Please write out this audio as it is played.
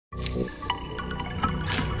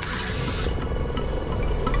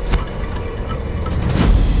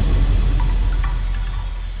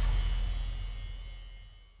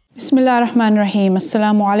Bismillah ar-Rahman ar-Rahim.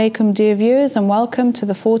 Assalamu alaikum, dear viewers, and welcome to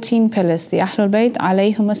the 14 pillars, the Ahlul Bayt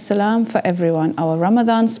alayhum assalam for everyone, our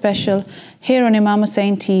Ramadan special here on Imam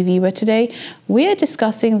Hussein TV, where today we are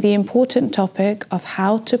discussing the important topic of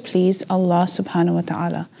how to please Allah subhanahu wa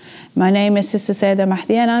ta'ala. My name is Sister Sayyidah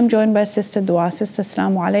Mahdi and I'm joined by Sister Dua. Sister,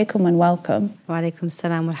 Assalamu alaikum and welcome. Wa alaikum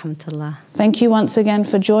assalam wa rahmatullah. Thank you once again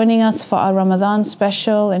for joining us for our Ramadan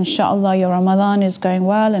special. Inshallah your Ramadan is going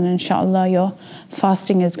well, and inshallah your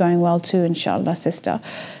fasting is going well too, inshallah, sister.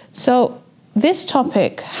 So this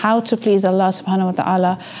topic, how to please Allah subhanahu wa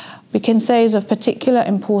ta'ala, we can say is of particular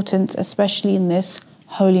importance, especially in this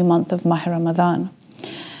holy month of Mahr Ramadan.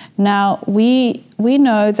 Now, we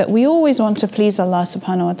know that we always want to please Allah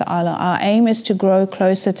subhanahu wa ta'ala. Our aim is to grow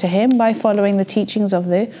closer to Him by following the teachings of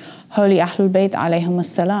the Holy Ahlul Bayt alayhum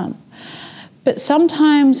assalam. But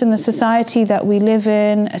sometimes in the society that we live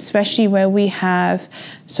in, especially where we have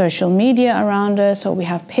social media around us or we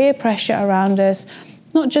have peer pressure around us,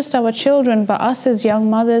 not just our children, but us as young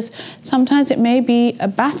mothers, sometimes it may be a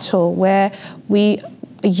battle where we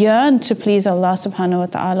yearn to please Allah subhanahu wa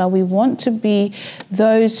ta'ala. We want to be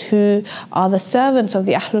those who are the servants of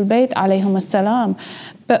the Ahlul Bayt alayhum assalam.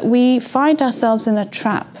 But we find ourselves in a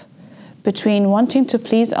trap between wanting to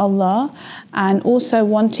please Allah and also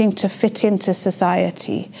wanting to fit into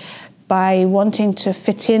society, by wanting to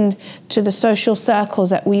fit in to the social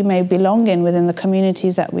circles that we may belong in within the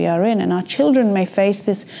communities that we are in. And our children may face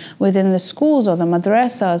this within the schools or the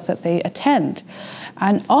madrasas that they attend.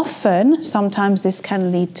 And often, sometimes this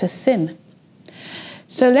can lead to sin.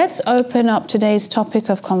 So let's open up today's topic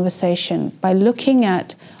of conversation by looking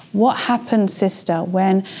at what happens, sister,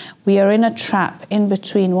 when we are in a trap in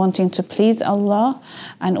between wanting to please Allah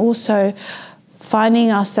and also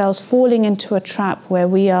finding ourselves falling into a trap where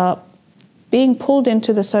we are being pulled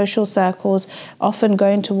into the social circles, often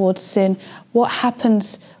going towards sin. What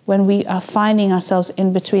happens when we are finding ourselves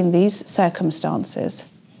in between these circumstances?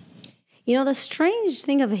 You know, the strange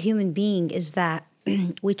thing of a human being is that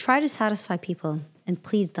we try to satisfy people and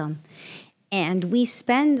please them. And we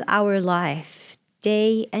spend our life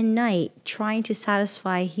day and night trying to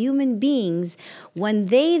satisfy human beings when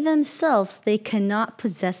they themselves, they cannot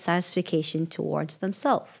possess satisfaction towards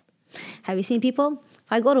themselves. Have you seen people?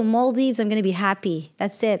 If I go to Maldives, I'm going to be happy.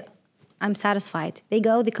 That's it. I'm satisfied. They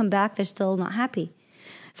go, they come back, they're still not happy.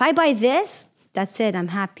 If I buy this, that's it, I'm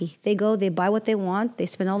happy. They go, they buy what they want, they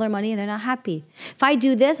spend all their money, and they're not happy. If I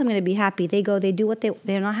do this, I'm going to be happy. They go, they do what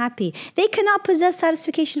they're not happy. They cannot possess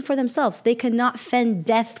satisfaction for themselves. They cannot fend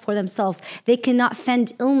death for themselves. They cannot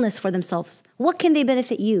fend illness for themselves. What can they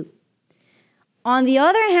benefit you? On the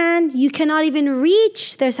other hand, you cannot even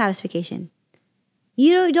reach their satisfaction.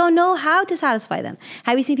 You don't know how to satisfy them.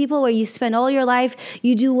 Have you seen people where you spend all your life,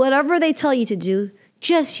 you do whatever they tell you to do,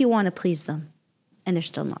 just you want to please them, and they're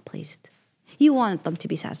still not pleased. You want them to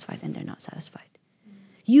be satisfied, and they're not satisfied.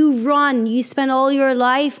 You run, you spend all your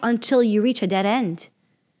life until you reach a dead end.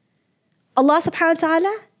 Allah subhanahu wa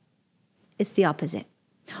ta'ala, it's the opposite.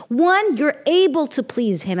 One, you're able to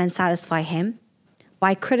please Him and satisfy Him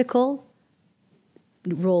by critical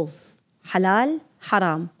rules. Halal,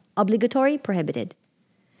 haram, obligatory, prohibited.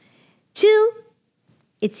 Two,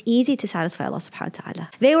 it's easy to satisfy Allah subhanahu wa ta'ala.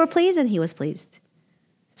 They were pleased and He was pleased.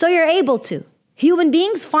 So you're able to. Human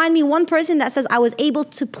beings, find me one person that says I was able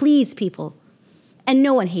to please people. And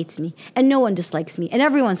no one hates me. And no one dislikes me. And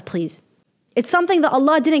everyone's pleased. It's something that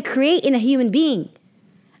Allah didn't create in a human being.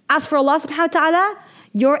 As for Allah subhanahu wa ta'ala,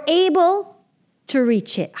 you're able to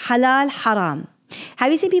reach it. Halal, haram.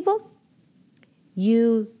 Have you seen people?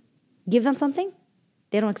 You give them something,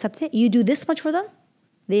 they don't accept it. You do this much for them,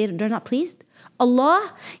 they're not pleased.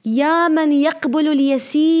 Allah, Ya man yaqbulu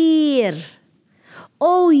al-yasir.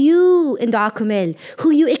 Oh, you in Dua Kumel, who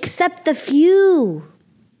you accept the few.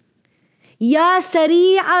 Ya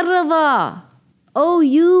Sari' al-Rida. Oh,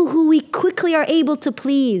 you who we quickly are able to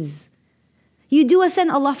please. You do a sin,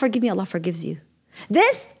 Allah forgive me, Allah forgives you.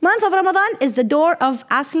 This month of Ramadan is the door of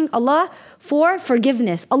asking Allah for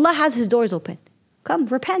forgiveness. Allah has His doors open. Come,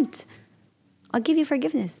 repent. I'll give you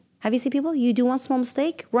forgiveness. Have you seen people? You do one small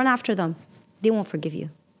mistake, run after them. They won't forgive you.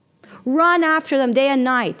 Run after them day and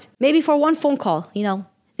night. Maybe for one phone call,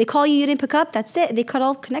 They call you, you didn't pick up, that's it. They cut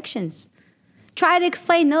all connections. Try to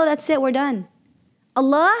explain, no, that's it, we're done.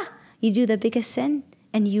 Allah, you do the biggest sin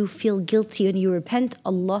and you feel guilty and you repent,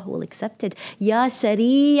 Allah will accept it. Ya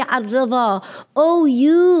Sari' al-Rida. Oh,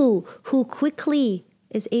 you who quickly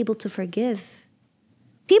is able to forgive.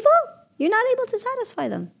 People, you're not able to satisfy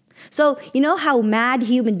them. So, you know how mad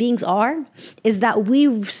human beings are? Is that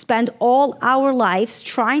we spend all our lives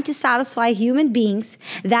trying to satisfy human beings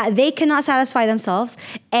that they cannot satisfy themselves,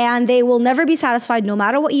 and they will never be satisfied no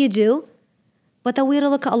matter what you do. But then we gotta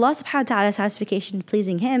look at Allah subhanahu wa ta'ala's satisfaction,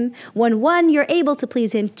 pleasing Him. When one, you're able to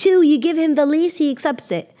please Him. Two, you give Him the least, He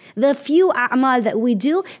accepts it. The few a'mal that we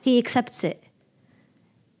do, He accepts it.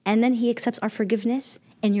 And then He accepts our forgiveness,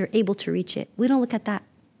 and you're able to reach it. We don't look at that.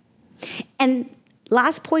 And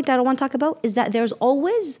last point that I want to talk about is that there's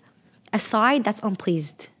always a side that's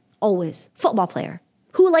unpleased. Always. Football player.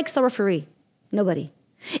 Who likes the referee? Nobody.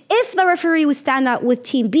 If the referee would stand out with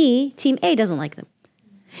Team B, Team A doesn't like them.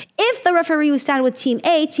 If the referee would stand with Team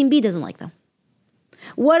A, Team B doesn't like them.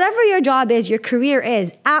 Whatever your job is, your career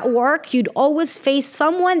is, at work, you'd always face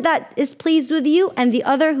someone that is pleased with you and the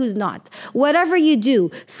other who's not. Whatever you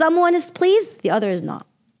do, someone is pleased, the other is not.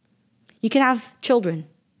 You can have children.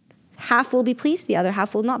 Half will be pleased, the other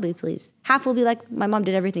half will not be pleased. Half will be like, my mom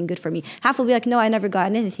did everything good for me. Half will be like, no, I never got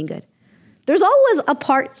anything good. There's always a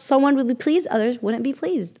part, someone will be pleased, others wouldn't be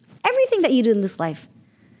pleased. Everything that you do in this life.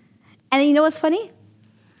 And you know what's funny?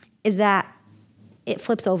 Is that it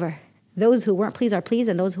flips over. Those who weren't pleased are pleased,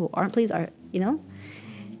 and those who aren't pleased are,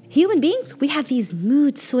 Human beings, we have these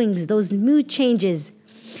mood swings, those mood changes.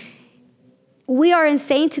 We are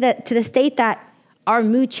insane to the state that our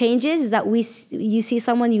mood changes, that you see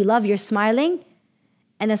someone you love, you're smiling,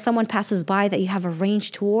 and then someone passes by that you have a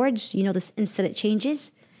range towards, this incident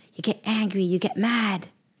changes. You get angry, you get mad.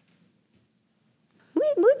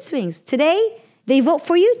 Mood swings. Today, they vote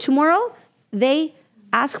for you. Tomorrow, they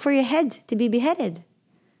ask for your head to be beheaded.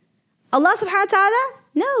 Allah subhanahu wa ta'ala,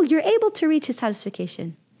 no, you're able to reach His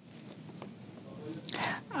satisfaction.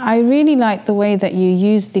 I really like the way that you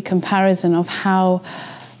use the comparison of how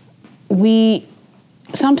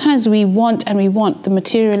sometimes we want the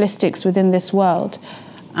materialistics within this world,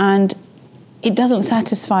 and it doesn't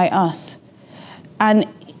satisfy us. And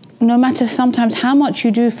no matter sometimes how much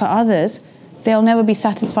you do for others, they'll never be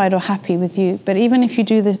satisfied or happy with you. But even if you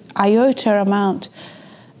do the iota amount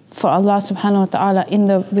for Allah subhanahu wa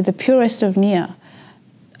ta'ala with the purest of niyyah,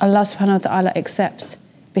 Allah subhanahu wa ta'ala accepts,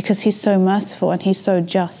 because He's so merciful and He's so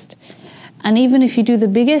just. And even if you do the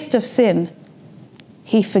biggest of sin,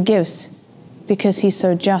 He forgives, because He's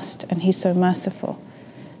so just and He's so merciful.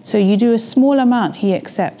 So you do a small amount, He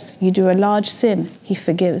accepts. You do a large sin, He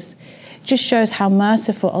forgives. It just shows how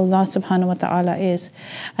merciful Allah subhanahu wa ta'ala is.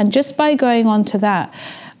 And just by going on to that,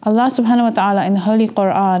 Allah subhanahu wa ta'ala in the Holy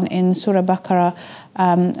Quran in Surah Baqarah,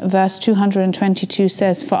 verse 222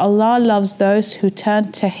 says, "For Allah loves those who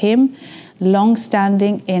turn to Him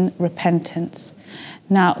long-standing in repentance."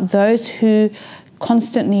 Now, those who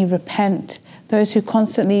constantly repent, those who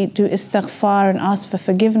constantly do istighfar and ask for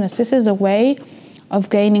forgiveness, this is a way of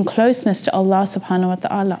gaining closeness to Allah subhanahu wa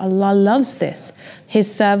ta'ala. Allah loves this, His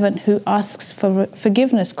servant who asks for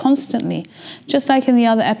forgiveness constantly. Just like in the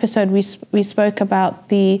other episode, we spoke about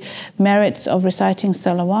the merits of reciting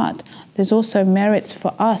salawat. There's also merits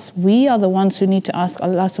for us. We are the ones who need to ask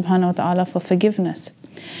Allah subhanahu wa ta'ala for forgiveness.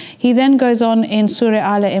 He then goes on in Surah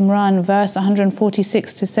Al Imran, verse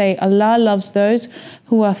 146, to say, Allah loves those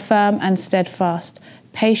who are firm and steadfast,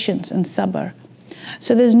 patient and sabr.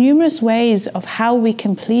 So there's numerous ways of how we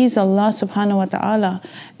can please Allah subhanahu wa ta'ala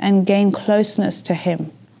and gain closeness to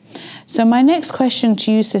Him. So my next question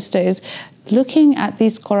to you, sister, is looking at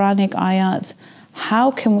these Quranic ayats,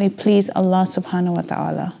 how can we please Allah subhanahu wa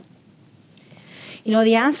ta'ala?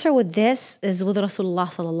 The answer with this is with Rasulullah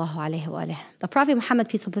sallallahu alayhi wa alayhi. The Prophet Muhammad,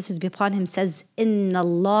 peace and blessings be upon him, says, Inna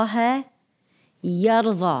Allah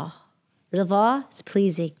yarda. Rida is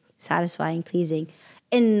pleasing, satisfying, pleasing.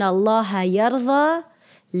 Inna Allah yarda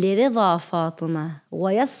li rida Fatima wa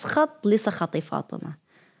yaskhat li sakhati Fatima.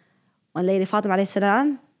 When Lady Fatima alayhi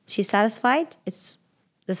salam, she's satisfied, it's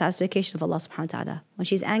the satisfaction of Allah subhanahu wa ta'ala. When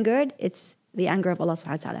she's angered, it's the anger of Allah subhanahu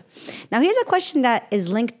wa ta'ala. Now here's a question that is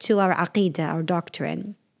linked to our aqidah, our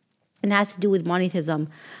doctrine, and has to do with monotheism.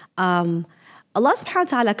 Allah subhanahu wa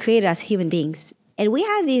ta'ala created us human beings, and we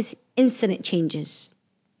have these incident changes.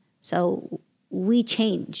 So we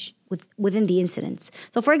change within the incidents.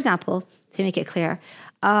 So for example, to make it clear,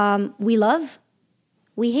 we love,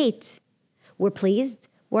 we hate, we're pleased,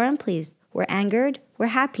 we're unpleased, we're angered, we're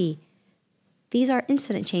happy. These are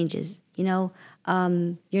incident changes.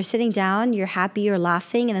 You're sitting down, you're happy, you're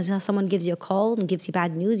laughing, and as someone gives you a call and gives you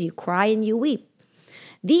bad news, you cry and you weep.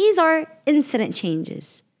 These are incident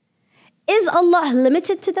changes. Is Allah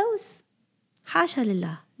limited to those? Hasha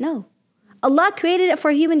lillah. No. Allah created it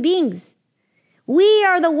for human beings. We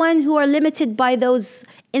are the one who are limited by those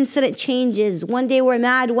incident changes. One day we're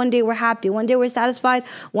mad, one day we're happy. One day we're satisfied,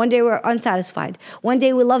 one day we're unsatisfied. One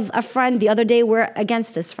day we love a friend, the other day we're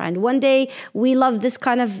against this friend. One day we love this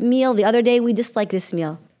kind of meal, the other day we dislike this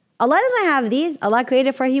meal. Allah doesn't have these. Allah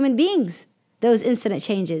created for human beings those incident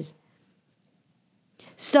changes.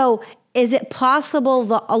 So is it possible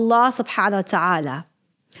that Allah subhanahu wa ta'ala,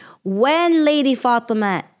 when Lady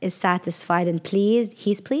Fatima is satisfied and pleased,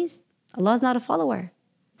 He's pleased? Allah is not a follower.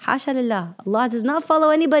 Hasha lillah. Allah does not follow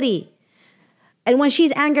anybody. And when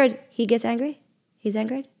she's angered, He gets angry? He's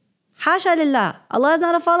angered? Hasha lillah. Allah is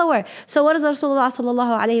not a follower. So what does Rasulullah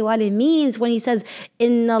sallallahu alayhi wa means when he says,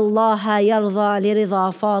 Inna Allah yarda li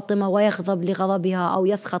rida Fatima wa yakhdab li ghadabiha aw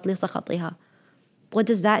yaskhat li sakhatiha? What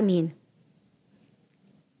does that mean?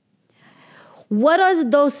 What does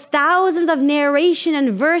those thousands of narration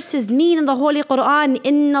and verses mean in the Holy Quran?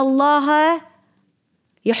 Inna Allah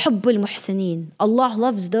yuhibbul muhsinin. Allah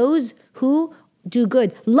loves those who do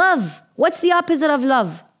good. Love. What's the opposite of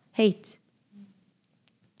love? Hate.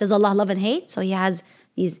 Does Allah love and hate? So He has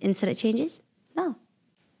these incident changes? No.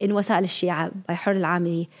 In Wasa'il al-Shi'a by Hur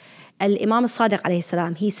al-Amili, Imam Sadiq alayhi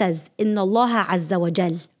salam, he says, Inna Allah azza wa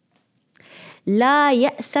jal la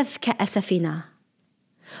ya'saf ka'asafina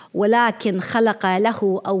ولكن خلق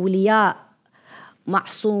له أولياء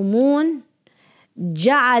معصومون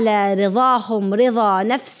جعل رضاهم رضا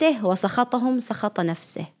نفسه وسخطهم سخط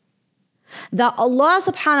نفسه. That Allah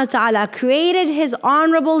subhanahu wa ta'ala created His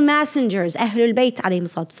honorable messengers, Ahlul Bayt alayhim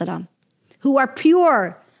salatu salam, who are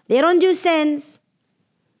pure, they don't do sins,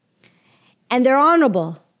 and they're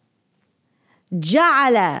honorable.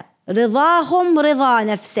 جعل رضاهم رضا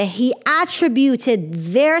نفسه. He attributed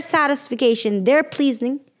their satisfaction, their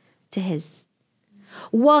pleasing to His.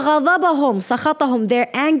 وغضبهم سخطهم, their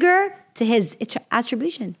anger to His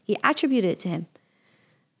attribution. He attributed it to Him.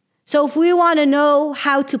 So if we want to know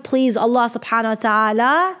how to please Allah subhanahu wa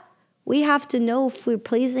ta'ala, we have to know if we're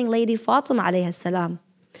pleasing Lady Fatima alayhi salam,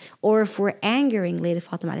 or if we're angering Lady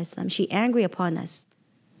Fatima alayhi salam. She angry upon us.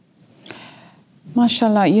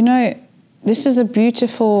 MashaAllah, you know, this is a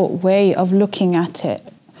beautiful way of looking at it.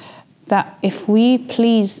 That if we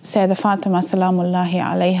please Sayyidah Fatima salamullahi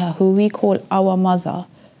alayha, who we call our mother,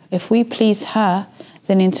 if we please her,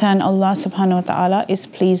 then in turn Allah subhanahu wa ta'ala is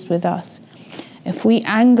pleased with us. If we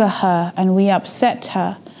anger her and we upset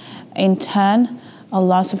her, in turn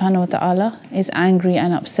Allah subhanahu wa ta'ala is angry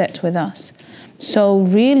and upset with us. So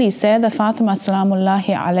really Sayyidah Fatima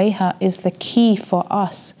salamullahi alayha is the key for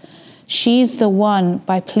us. She's the one,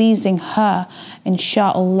 by pleasing her,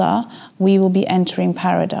 insha'Allah, we will be entering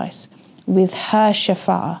paradise. With her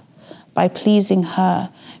shafa'ah, by pleasing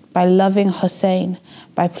her, by loving Hussein,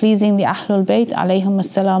 by pleasing the Ahlul Bayt alayhim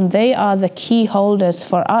as-salam, they are the key holders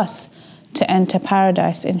for us to enter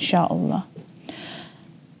paradise, insha'Allah.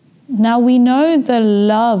 Now we know the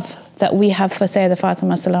love that we have for Sayyidah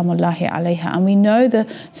Fatima salamullahi alayha, and we know the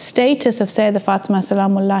status of Sayyidah Fatima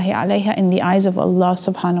salamullahi alayha in the eyes of Allah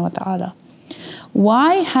subhanahu wa ta'ala.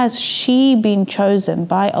 Why has she been chosen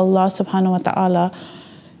by Allah subhanahu wa ta'ala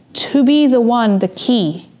to be the one, the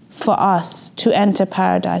key for us to enter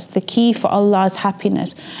paradise, the key for Allah's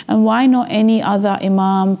happiness? And why not any other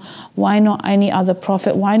Imam? Why not any other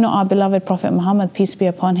Prophet? Why not our beloved Prophet Muhammad, peace be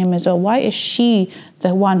upon him as well? Why is she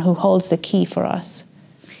the one who holds the key for us?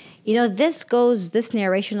 You know, this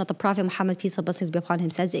narration that the Prophet Muhammad, peace and blessings be upon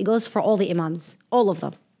him, says, it goes for all the Imams, all of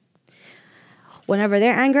them. Whenever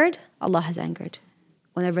they're angered, Allah has angered.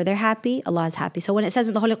 Whenever they're happy, Allah is happy. So when it says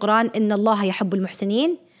in the Holy Quran, إِنَّ اللَّهَ يَحُبُّ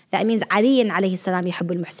الْمُحْسِنِينَ, that means Ali alayhi salam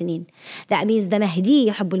يحب المحسنين. That means the Mahdi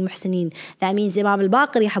يحب المحسنين. That means Imam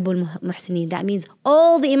al-Baqir يحب المحسنين. That means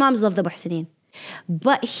all the Imams love the Muhsinin.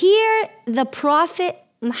 But here the Prophet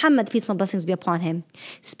Muhammad, peace and blessings be upon him,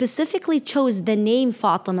 specifically chose the name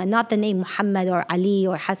Fatima, not the name Muhammad or Ali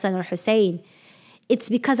or Hassan or Hussein. It's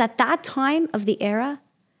because at that time of the era,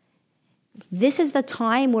 this is the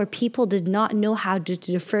time where people did not know how to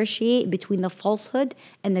differentiate between the falsehood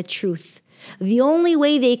and the truth. The only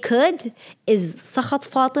way they could is Sakhat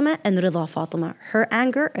Fatima and Rida Fatima, her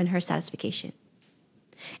anger and her satisfaction.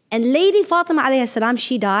 And Lady Fatima alayhi salam,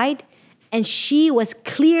 she died and she was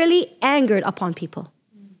clearly angered upon people.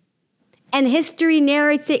 And history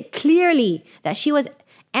narrates it clearly that she was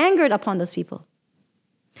angered upon those people.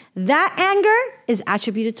 That anger is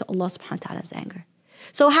attributed to Allah subhanahu wa ta'ala's anger.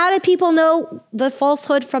 So how did people know the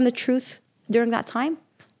falsehood from the truth during that time?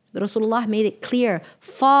 Rasulullah made it clear.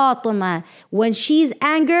 Fatima, when she's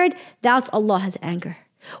angered, that's Allah's anger.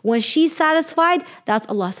 When she's satisfied, that's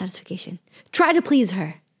Allah's satisfaction. Try to please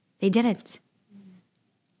her. They didn't.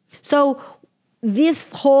 So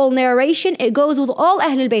this whole narration, it goes with all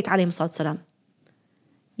Ahlul Bayt alayhim salam.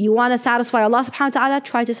 You want to satisfy Allah subhanahu wa ta'ala,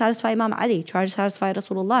 try to satisfy Imam Ali, try to satisfy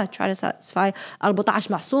Rasulullah, try to satisfy Al-Butash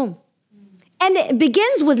Maczoomi. And it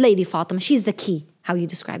begins with Lady Fatima. She's the key, how you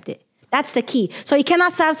described it. That's the key. So you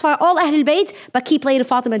cannot satisfy all Ahlul Bayt, but keep Lady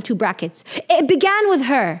Fatima in 2 brackets. It began with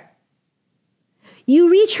her. You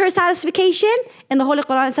reach her satisfaction, in the Holy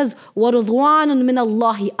Quran it says, وَرِضْوَانٌ مِّنَ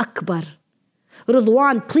اللَّهِ أَكْبَرُ.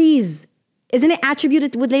 Ridwan, please. Isn't it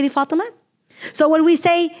attributed with Lady Fatima? So when we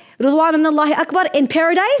say Ridwan min Allahi Akbar in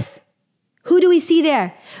paradise, who do we see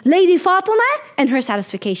there? Lady Fatima and her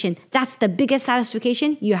satisfaction. That's the biggest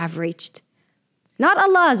satisfaction you have reached. Not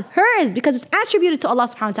Allah's, hers, because it's attributed to Allah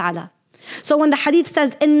subhanahu wa ta'ala. So when the hadith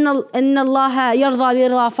says, إِنَّ اللَّهَ يَرْضَى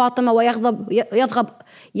لِرْضَى فَاطِمَةَ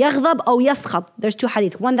وَيَغْضَبْ أو يَسْخَطْ. There's 2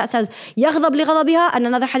 hadith. One that says يَغْضَبْ لِغَضَبِهَا, and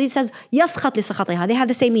another hadith says يَسْخَطْ لِسَخَطِهَا. They have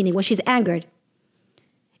the same meaning, when she's angered.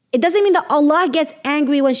 It doesn't mean that Allah gets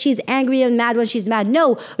angry when she's angry and mad when she's mad.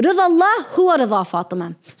 No. رضا الله هو رضا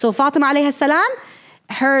Fatima. So Fatima alayhi salam,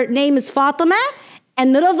 her name is Fatima,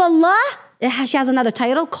 and رضا Allah, she has another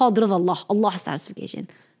title called رضا Allah, Allah's satisfaction.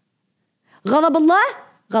 غضب Allah,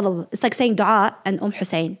 غضب. It's like saying dua and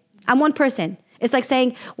Hussein. I'm one person. It's like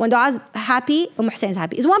saying when dua's happy, Hussein is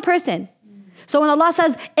happy. It's one person. So when Allah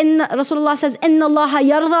says, Rasulullah says, إِنَّ اللَّهَ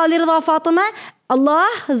يَرْضَى لِرْضَى Fatima,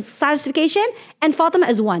 Allah's satisfaction and Fatima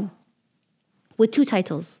is one, with 2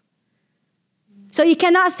 titles. So you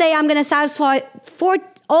cannot say, I'm going to satisfy for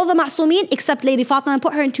all the Maczoomin except Lady Fatima and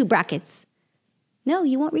put her in 2 brackets. No,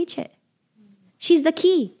 you won't reach it. She's the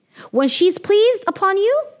key. When she's pleased upon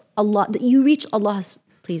you, Allah, you reach Allah's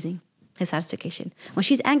pleasing, His satisfaction. When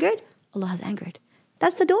she's angered, Allah is angered.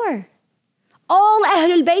 That's the door. All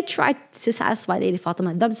Ahlul Bayt tried to satisfy Lady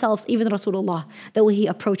Fatima themselves, even Rasulullah, the way he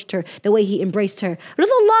approached her, the way he embraced her.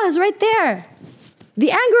 Ridullah is right there.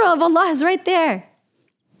 The anger of Allah is right there.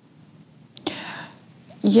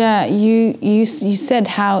 Yeah, you said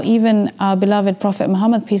how even our beloved Prophet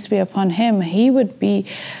Muhammad, peace be upon him, he would be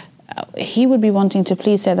wanting to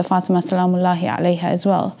please Sayyidah Fatima salamullahi alayha as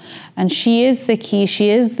well. And she is the key,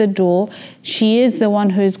 she is the door, she is the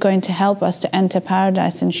one who is going to help us to enter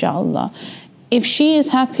paradise, inshallah. If she is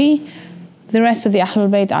happy, the rest of the Ahlul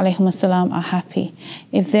Bayt alayhim as-salam are happy.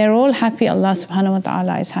 If they're all happy, Allah subhanahu wa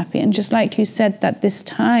ta'ala is happy. And just like you said, that this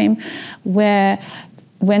time when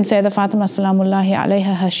Sayyidah Fatima salamullahi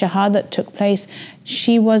alayha, her shahadat took place,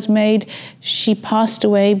 she passed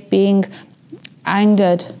away being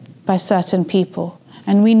angered by certain people.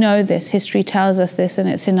 And we know this, history tells us this, and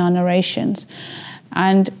it's in our narrations.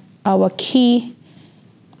 And our key,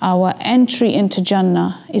 our entry into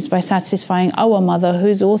Jannah is by satisfying our mother,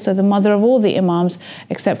 who's also the mother of all the Imams,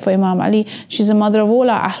 except for Imam Ali. She's the mother of all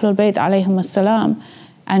our Ahlul Bayt alayhim as-salam.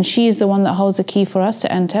 And she is the one that holds the key for us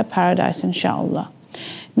to enter paradise, inshallah.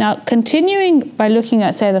 Now, continuing by looking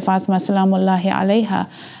at Sayyidah Fatima salamullahi alayha,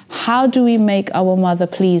 how do we make our mother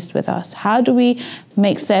pleased with us? How do we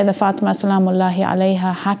make Sayyidah Fatima salamullahi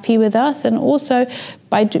alayha happy with us? And also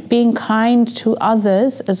by being kind to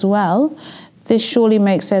others as well. This surely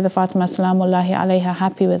makes Sayyidah Fatima salamullahi alayha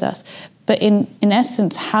happy with us. But in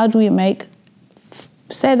essence, how do we make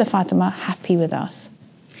Sayyidah Fatima happy with us?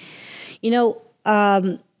 You know,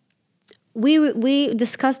 we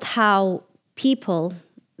discussed how people,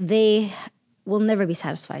 they will never be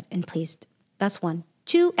satisfied and pleased. That's one.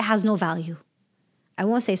 2, it has no value. I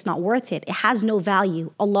won't say it's not worth it. It has no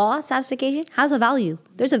value. Allah's satisfaction has a value.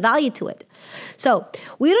 There's a value to it. So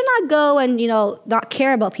we do not go and, not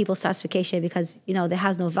care about people's satisfaction because, there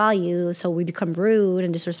has no value. So we become rude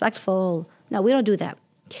and disrespectful. No, we don't do that.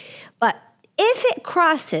 But if it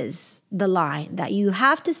crosses the line that you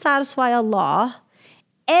have to satisfy Allah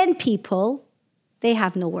and people, they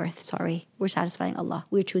have no worth. Sorry, we're satisfying Allah.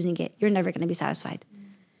 We're choosing it. You're never going to be satisfied.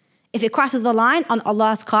 If it crosses the line on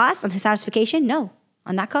Allah's cost, on His satisfaction, no.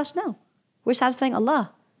 On that cost, no. We're satisfying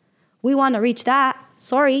Allah. We want to reach that.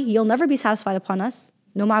 Sorry, you'll never be satisfied upon us.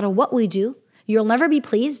 No matter what we do, you'll never be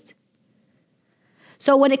pleased.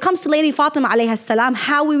 So when it comes to Lady Fatima alayha salam,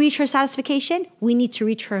 how we reach her satisfaction, we need to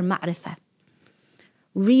reach her ma'rifah.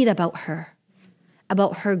 Read about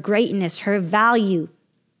her greatness, her value.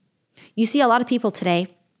 You see a lot of people today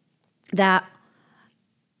that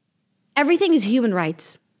everything is human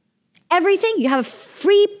rights. Everything, you have a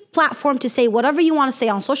free platform to say whatever you want to say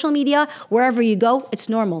on social media, wherever you go, it's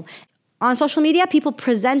normal. On social media, people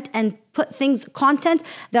present and put content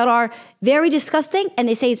that are very disgusting, and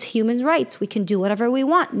they say it's human rights. We can do whatever we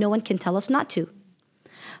want. No one can tell us not to.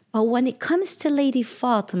 But when it comes to Lady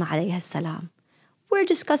Fatima alayha salam, we're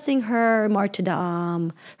discussing her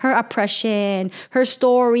martyrdom, her oppression, her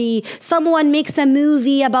story. Someone makes a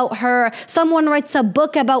movie about her. Someone writes a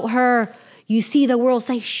book about her. You see the world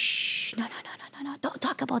say, shh, no. no, don't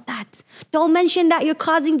talk about that. Don't mention that you're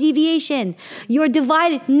causing deviation. You're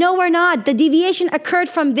divided. No, we're not. The deviation occurred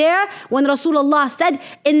from there when Rasulullah said,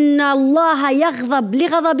 Inna Allah yaghdab li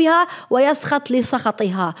ghadabiha wa yaskhat li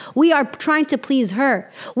sakhatiha. We are trying to please her.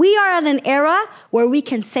 We are at an era where we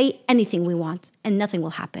can say anything we want and nothing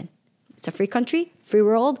will happen. It's a free country, free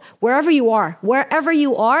world. Wherever you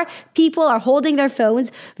are, people are holding their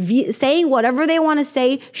phones, saying whatever they want to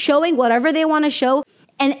say, showing whatever they want to show.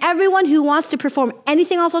 And everyone who wants to perform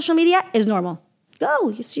anything on social media is normal.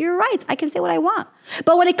 Go, you're right. I can say what I want.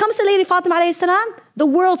 But when it comes to Lady Fatima alayhi salam, the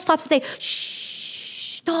world stops to say,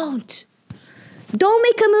 shh, don't. Don't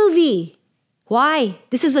make a movie. Why?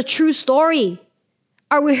 This is a true story.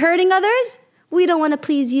 Are we hurting others? We don't want to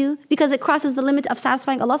please you because it crosses the limit of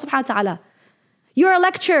satisfying Allah subhanahu wa ta'ala. You're a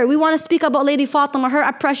lecturer. We want to speak about Lady Fatima, her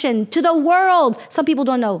oppression to the world. Some people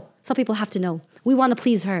don't know. Some people have to know. We want to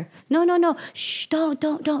please her. No. Shh,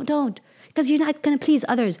 don't. Because you're not going to please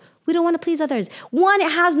others. We don't want to please others. One,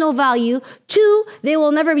 it has no value. Two, they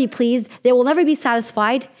will never be pleased. They will never be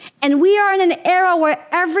satisfied. And we are in an era where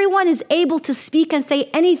everyone is able to speak and say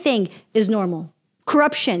anything is normal.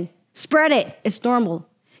 Corruption, spread it. It's normal.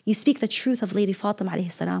 You speak the truth of Lady Fatima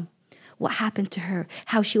alayhi salam. What happened to her,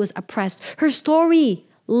 how she was oppressed, her story.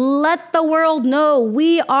 Let the world know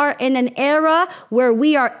we are in an era where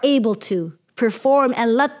we are able to perform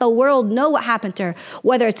and let the world know what happened to her.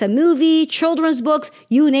 Whether it's a movie, children's books,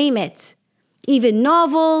 you name it. Even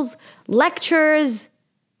novels, lectures.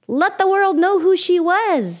 Let the world know who she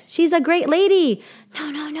was. She's a great lady.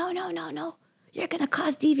 No. You're going to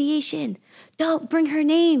cause deviation. Don't bring her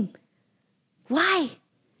name. Why?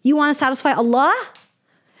 You want to satisfy Allah?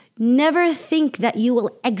 Never think that you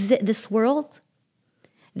will exit this world,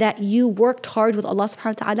 that you worked hard with Allah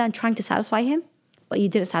subhanahu wa ta'ala and trying to satisfy Him, but you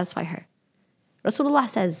didn't satisfy her. Rasulullah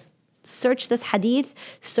says, search this hadith,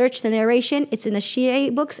 search the narration. It's in the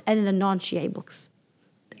Shia books and in the non-Shia books.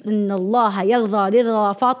 Inna Allah yarda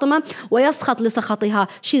lirda Fatima wa yaskhat li sakhatiha.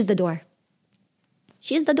 She's the door.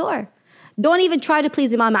 She's the door. Don't even try to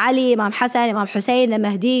please Imam Ali, Imam Hassan, Imam Hussein, the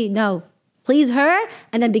Mahdi. No. Please her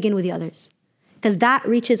and then begin with the others. Because that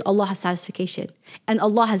reaches Allah's satisfaction and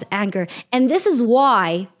Allah's anger. And this is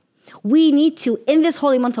why we need to, in this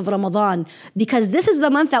holy month of Ramadan, because this is the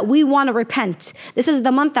month that we want to repent. This is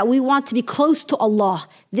the month that we want to be close to Allah.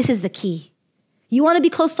 This is the key. You want to be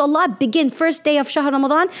close to Allah? Begin first day of Shahr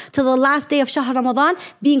Ramadan to the last day of Shahr Ramadan,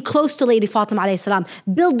 being close to Lady Fatima alayhi salam.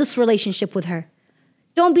 Build this relationship with her.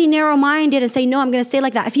 Don't be narrow-minded and say, no, I'm going to stay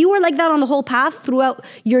like that. If you were like that on the whole path throughout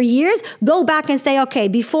your years, go back and say, okay,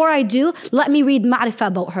 before I do, let me read ma'rifah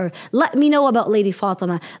about her. Let me know about Lady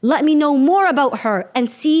Fatima. Let me know more about her and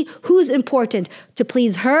see who's important to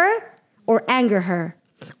please her or anger her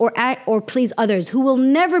or please others who will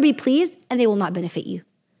never be pleased and they will not benefit you.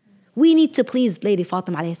 We need to please Lady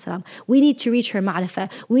Fatima alayhi salam. We need to reach her ma'rifah.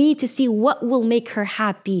 We need to see what will make her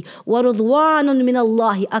happy. وَرُضْوَانٌ مِّنَ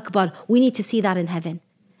اللَّهِ أَكْبَرُ. We need to see that in heaven.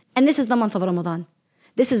 And this is the month of Ramadan.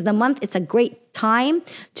 This is the month, it's a great time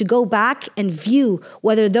to go back and view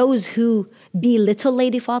whether those who belittle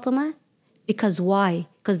Lady Fatima, because why?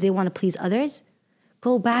 Because they want to please others.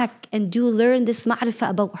 Go back and learn this ma'rifah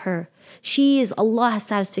about her. She is Allah's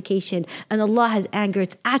satisfaction and Allah's anger.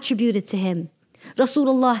 It's attributed to Him.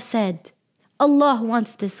 Rasulullah said, Allah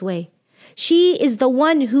wants this way. She is the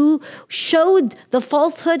one who showed the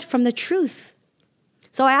falsehood from the truth.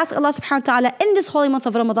 So I ask Allah subhanahu wa ta'ala in this holy month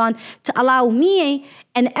of Ramadan to allow me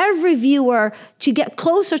and every viewer to get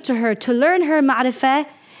closer to her, to learn her ma'rifah,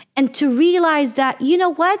 and to realize that, you know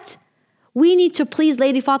what? We need to please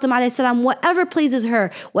Lady Fatima alayhi salam, whatever pleases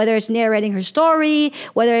her, whether it's narrating her story,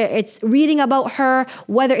 whether it's reading about her,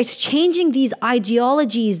 whether it's changing these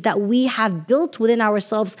ideologies that we have built within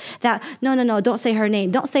ourselves that, no, don't say her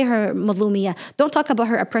name, don't say her madlumiyah, don't talk about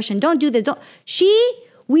her oppression, don't do this,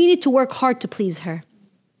 we need to work hard to please her.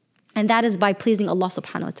 And that is by pleasing Allah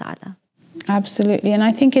subhanahu wa ta'ala. Absolutely. And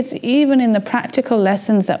I think it's even in the practical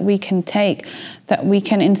lessons that we can take, that we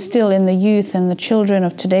can instill in the youth and the children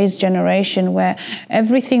of today's generation, where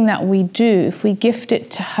everything that we do, if we gift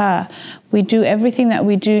it to her, we do everything that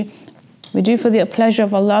we do for the pleasure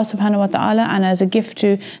of Allah subhanahu wa ta'ala and as a gift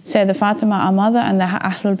to Sayyidah Fatima, our mother, and the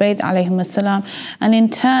Ahlul Bayt alayhim as-salam. And in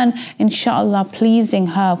turn, inshallah, pleasing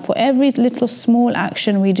her for every little small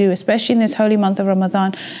action we do, especially in this holy month of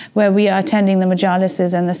Ramadan, where we are attending the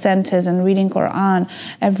majalises and the centers and reading Quran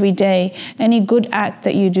every day. Any good act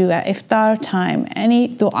that you do at iftar time, any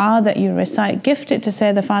dua that you recite, gift it to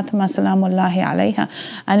Sayyidah Fatima salamullahi alayha,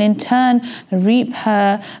 and in turn reap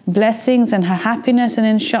her blessings and her happiness, and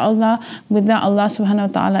inshallah, with that, Allah subhanahu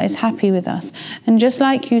wa ta'ala is happy with us. And just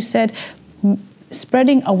like you said,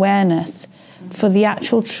 spreading awareness, for the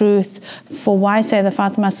actual truth, for why Sayyidah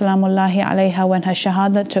Fatima salamullahi alayha, when her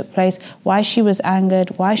shahada took place, why she was angered,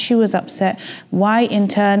 why she was upset, why in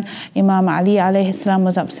turn Imam Ali alayhi salam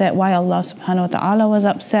was upset, why Allah subhanahu wa ta'ala was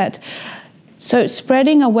upset. So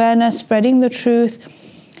spreading awareness, spreading the truth,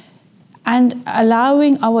 and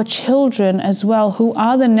allowing our children as well, who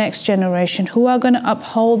are the next generation, who are going to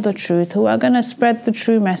uphold the truth, who are going to spread the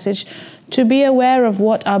true message, to be aware of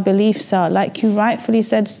what our beliefs are. Like you rightfully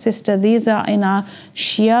said, sister, these are in our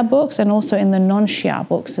Shia books and also in the non-Shia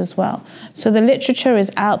books as well. So the literature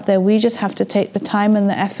is out there. We just have to take the time and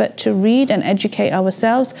the effort to read and educate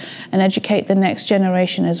ourselves and educate the next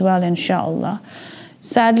generation as well, inshallah.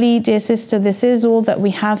 Sadly, dear sister, this is all that we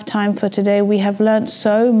have time for today. We have learnt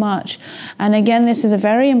so much. And again, this is a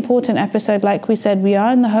very important episode. Like we said, we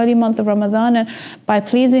are in the holy month of Ramadan, and by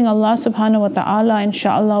pleasing Allah subhanahu wa ta'ala,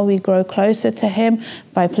 inshallah, we grow closer to Him.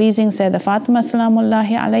 By pleasing Sayyidah Fatima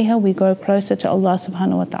salamullahi alayha, we grow closer to Allah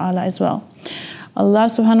subhanahu wa ta'ala as well. Allah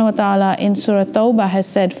subhanahu wa ta'ala in Surah Tawbah has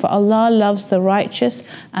said, for Allah loves the righteous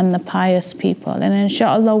and the pious people. And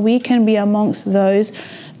inshallah, we can be amongst those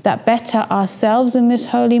that better ourselves in this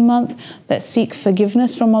holy month, that seek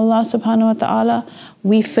forgiveness from Allah subhanahu wa ta'ala.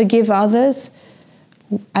 We forgive others,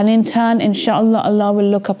 and in turn, inshallah, Allah will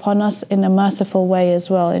look upon us in a merciful way as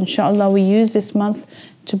well. Inshallah, we use this month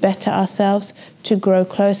to better ourselves, to grow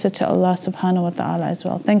closer to Allah subhanahu wa ta'ala as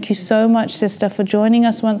well. Thank you so much, sister, for joining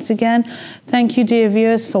us once again. Thank you, dear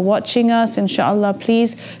viewers, for watching us. Inshallah,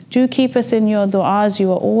 please do keep us in your du'as.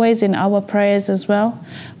 You are always in our prayers as well.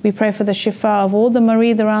 We pray for the shifa of all the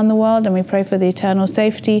marid around the world, and we pray for the eternal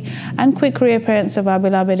safety and quick reappearance of our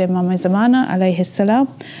beloved Imam Zamana alayhi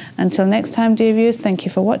salam. Until next time, dear viewers, thank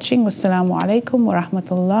you for watching. Wassalamu alaikum wa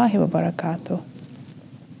rahmatullahi wa barakatuh.